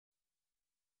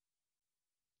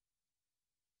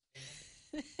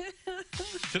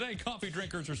Today, coffee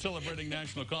drinkers are celebrating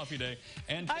National Coffee Day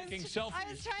and taking selfies. I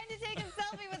was trying to take a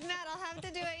selfie with Matt. I'll have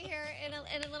to do it here in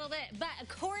a little bit. But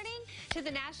according to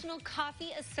the National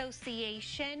Coffee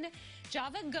Association,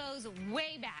 Java goes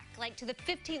way back, like to the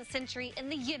 15th century in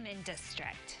the Yemen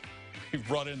district. We've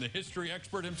brought in the history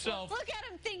expert himself. Look at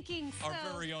him thinking so.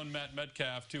 Our very own Matt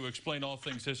Metcalf to explain all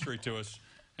things history to us.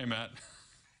 Hey, Matt.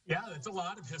 Yeah, it's a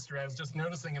lot of history. I was just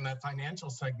noticing in that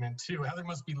financial segment, too. Heather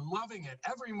must be loving it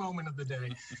every moment of the day.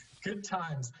 Good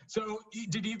times. So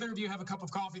did either of you have a cup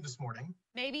of coffee this morning?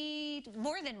 Maybe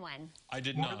more than one. I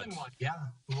did not. More than one, yeah.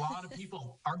 A lot of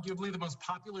people. Arguably the most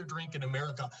popular drink in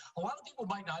America. A lot of people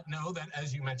might not know that,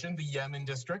 as you mentioned, the Yemen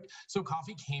district. So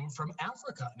coffee came from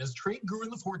Africa. And as trade grew in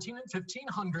the 14 and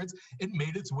 1500s, it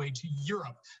made its way to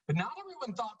Europe. But not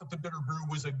everyone thought that the bitter brew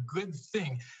was a good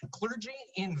thing. Clergy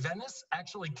in Venice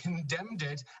actually condemned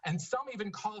it, and some even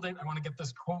called it, I want to get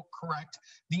this quote correct,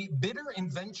 the bitter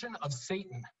invention of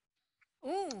Satan.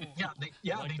 Ooh.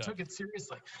 They took it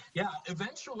seriously. Yeah,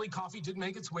 eventually coffee did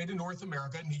make its way to North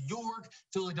America, New York,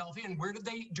 Philadelphia, and where did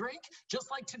they drink?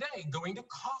 Just like today, going to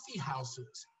coffee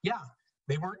houses. Yeah,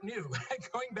 they weren't new.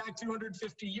 Going back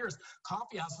 250 years,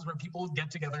 coffee houses where people would get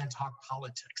together and talk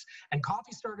politics. And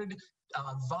coffee started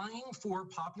vying for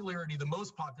popularity, the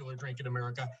most popular drink in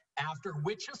America, after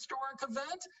which historic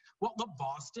event? Well, the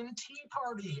Boston Tea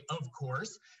Party, of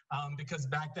course, because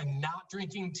back then not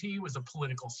drinking tea was a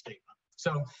political statement.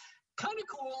 So kind of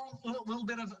cool, a little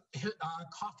bit of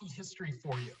coffee history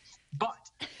for you.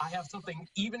 But I have something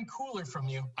even cooler from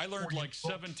you. I learned like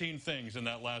 17 things in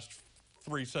that last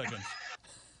 3 seconds.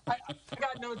 I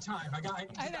got no time.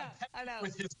 I know.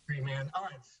 With history, man. All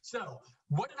right. So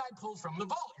what did I pull from the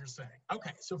vault, you're saying?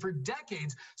 Okay. So for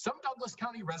decades, some Douglas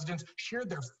County residents shared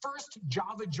their first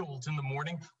Java Jolt in the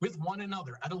morning with one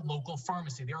another at a local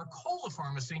pharmacy. The Arcola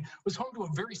Pharmacy was home to a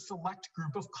very select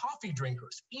group of coffee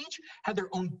drinkers. Each had their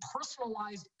own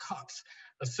personalized cups,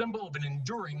 a symbol of an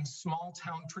enduring small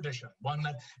town tradition, one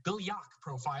that Bill Yock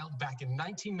profiled back in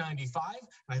 1995.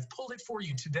 And I've pulled it for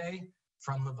you today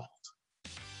from the vault.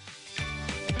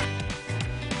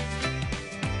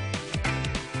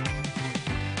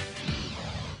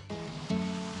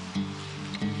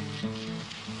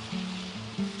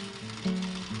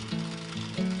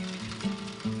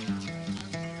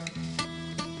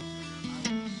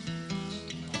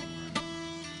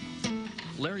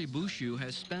 Larry Bouchou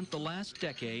has spent the last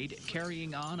decade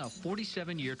carrying on a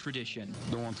 47-year tradition.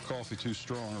 Don't want the coffee too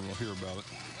strong or we'll hear about it.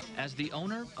 As the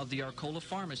owner of the Arcola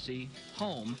Pharmacy,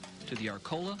 home to the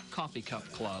Arcola Coffee Cup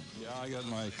Club. Yeah, I got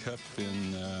my cup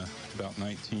in about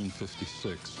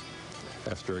 1956.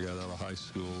 After I got out of high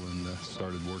school and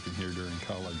started working here during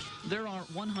college. There are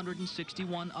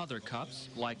 161 other cups,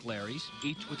 like Larry's,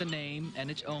 each with a name and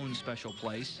its own special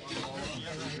place.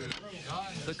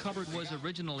 The cupboard was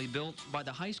originally built by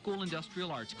the high school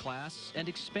industrial arts class and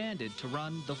expanded to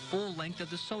run the full length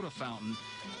of the soda fountain,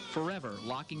 forever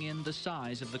locking in the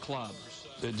size of the club.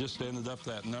 It just ended up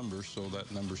that number, so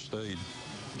that number stayed.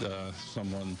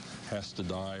 Someone has to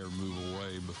die or move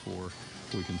away before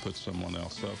we can put someone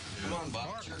else up. Come on,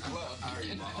 Bob. It's your club. How are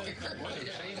you,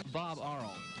 Bob? Bob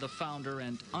Arl, the founder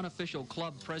and unofficial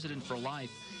club president for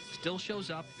life, still shows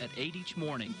up at 8 each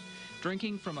morning,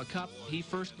 drinking from a cup he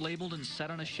first labeled and set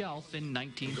on a shelf in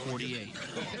 1948.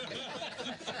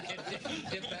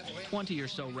 20 or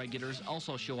so regulars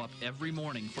also show up every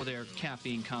morning for their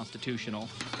caffeine constitutional.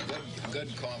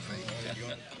 Good coffee.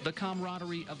 The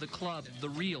camaraderie of the club, the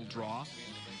real draw.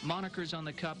 Monikers on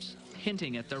the cups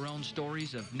hinting at their own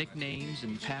stories of nicknames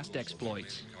and past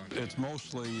exploits. It's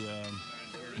mostly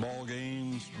ball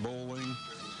games, bowling.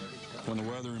 When the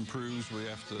weather improves, we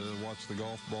have to watch the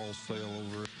golf balls sail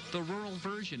over. The rural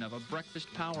version of a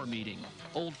breakfast power meeting.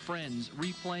 Old friends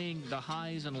replaying the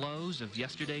highs and lows of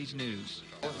yesterday's news.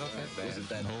 Oh,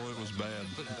 it was bad.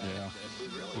 Yeah.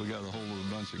 We got a hold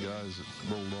of a bunch of guys that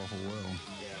rolled awful well.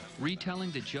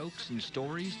 Retelling the jokes and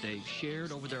stories they've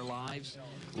shared over their lives,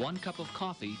 one cup of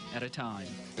coffee at a time.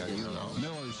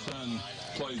 Miller's son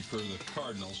played for the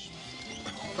Cardinals,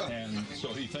 and so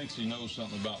he thinks he knows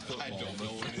something about football. I don't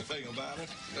know anything about it.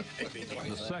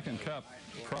 The second cup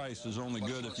price is only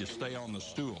good if you stay on the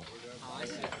stool.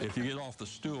 If you get off the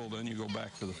stool, then you go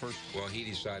back to the first. Well, he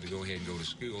decided to go ahead and go to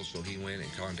school, so he went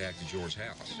and contacted George's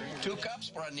house. 2 cups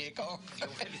for a nickel.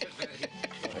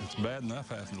 It's bad enough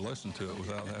having to listen to it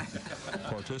without having to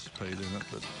participate in it.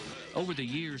 But over the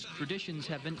years, traditions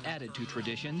have been added to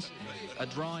traditions. A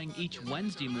drawing each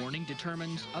Wednesday morning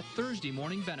determines a Thursday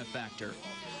morning benefactor.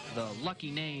 The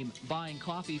lucky name buying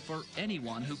coffee for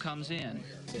anyone who comes in.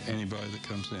 Anybody that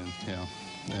comes in, yeah.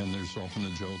 And there's often a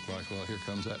joke like, well, here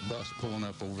comes that bus pulling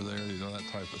up over there, you know, that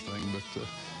type of thing. But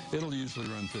it'll usually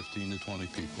run 15 to 20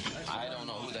 people. I don't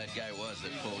know who that guy was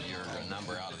that pulled your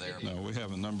number out of there. No, we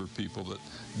have a number of people that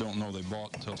don't know they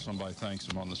bought until somebody thanks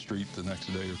them on the street the next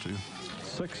day or two.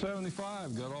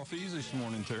 675, got off easy this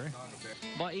morning, Terry.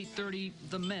 By 8:30,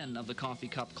 the men of the Coffee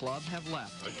Cup Club have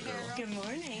left. Good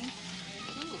morning.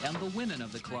 And the women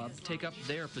of the club take up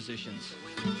their positions.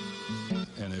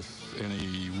 And if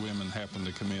any women happen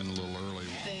to come in a little early,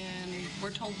 Then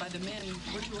we're told by the men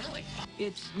we're too early.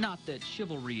 It's not that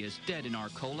chivalry is dead in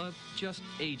Arcola, just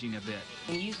aging a bit.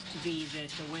 It used to be that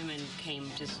the women came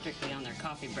just strictly on their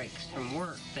coffee breaks from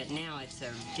work, but now it's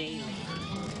their daily.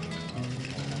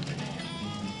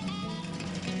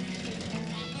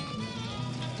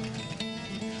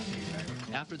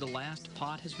 After the last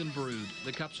pot has been brewed,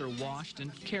 the cups are washed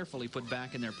and carefully put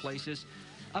back in their places.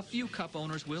 A few cup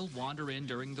owners will wander in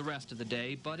during the rest of the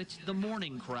day, but it's the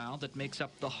morning crowd that makes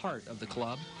up the heart of the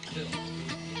club.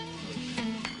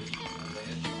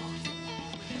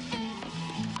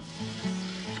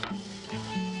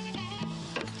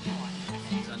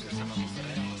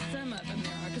 Some of them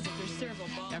there are because there's several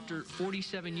balls. After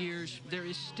 47 years, there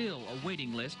is still a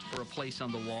waiting list for a place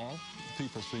on the wall.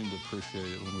 people seem to appreciate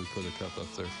it when we put a cup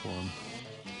up there for them.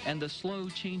 And the slow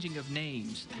changing of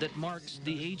names that marks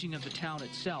the aging of the town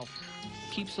itself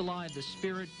keeps alive the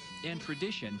spirit and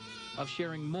tradition of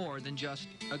sharing more than just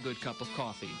a good cup of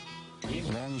coffee. As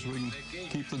long as we can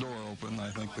keep the door open, I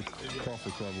think the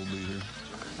coffee club will be here.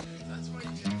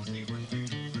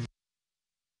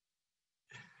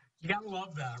 You gotta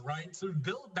love that, right? So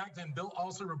back then, Bill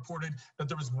also reported that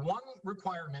there was one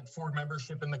requirement for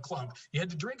membership in the club. You had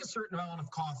to drink a certain amount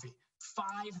of coffee, 5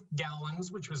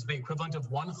 gallons, which was the equivalent of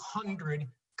 100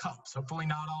 cups, hopefully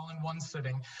not all in one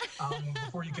sitting,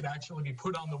 before you could actually be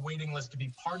put on the waiting list to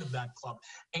be part of that club.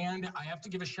 And I have to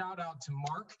give a shout out to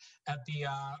Mark at the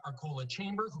Arcola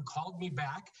Chamber who called me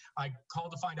back. I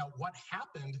called to find out what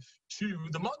happened to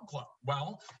the Mug Club.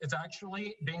 Well, it's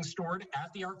actually being stored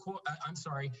at the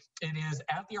it is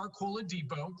at the Arcola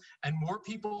Depot, and more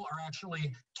people are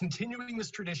actually continuing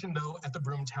this tradition, though, at the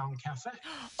Broomtown Cafe.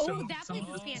 Oh, So that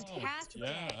place is fantastic.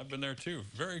 Yeah, I've been there too.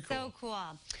 Very cool. So cool.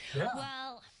 Yeah.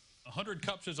 Well, 100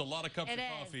 cups is a lot of cups It of is.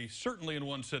 coffee. Certainly in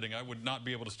one sitting. I would not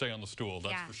be able to stay on the stool,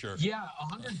 that's Yeah. for sure. Yeah,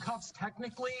 100 cups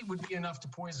technically would be enough to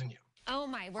poison you. oh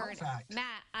my word. fact.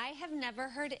 Matt, I have never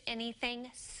heard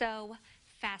anything so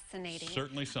fascinating.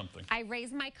 Certainly something. I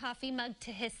raise my coffee mug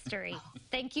to history.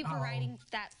 Thank you for writing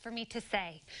that for me to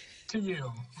say. To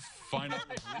you. Find out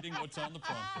reading what's on the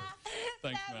prompter.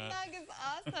 Thanks, That Matt. mug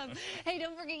is awesome. Hey,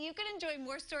 don't forget, you can enjoy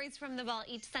more stories from the vault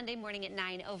each Sunday morning at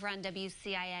 9 over on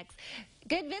WCIX.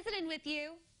 Good visiting with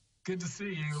you. Good to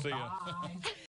see you. See ya. Bye.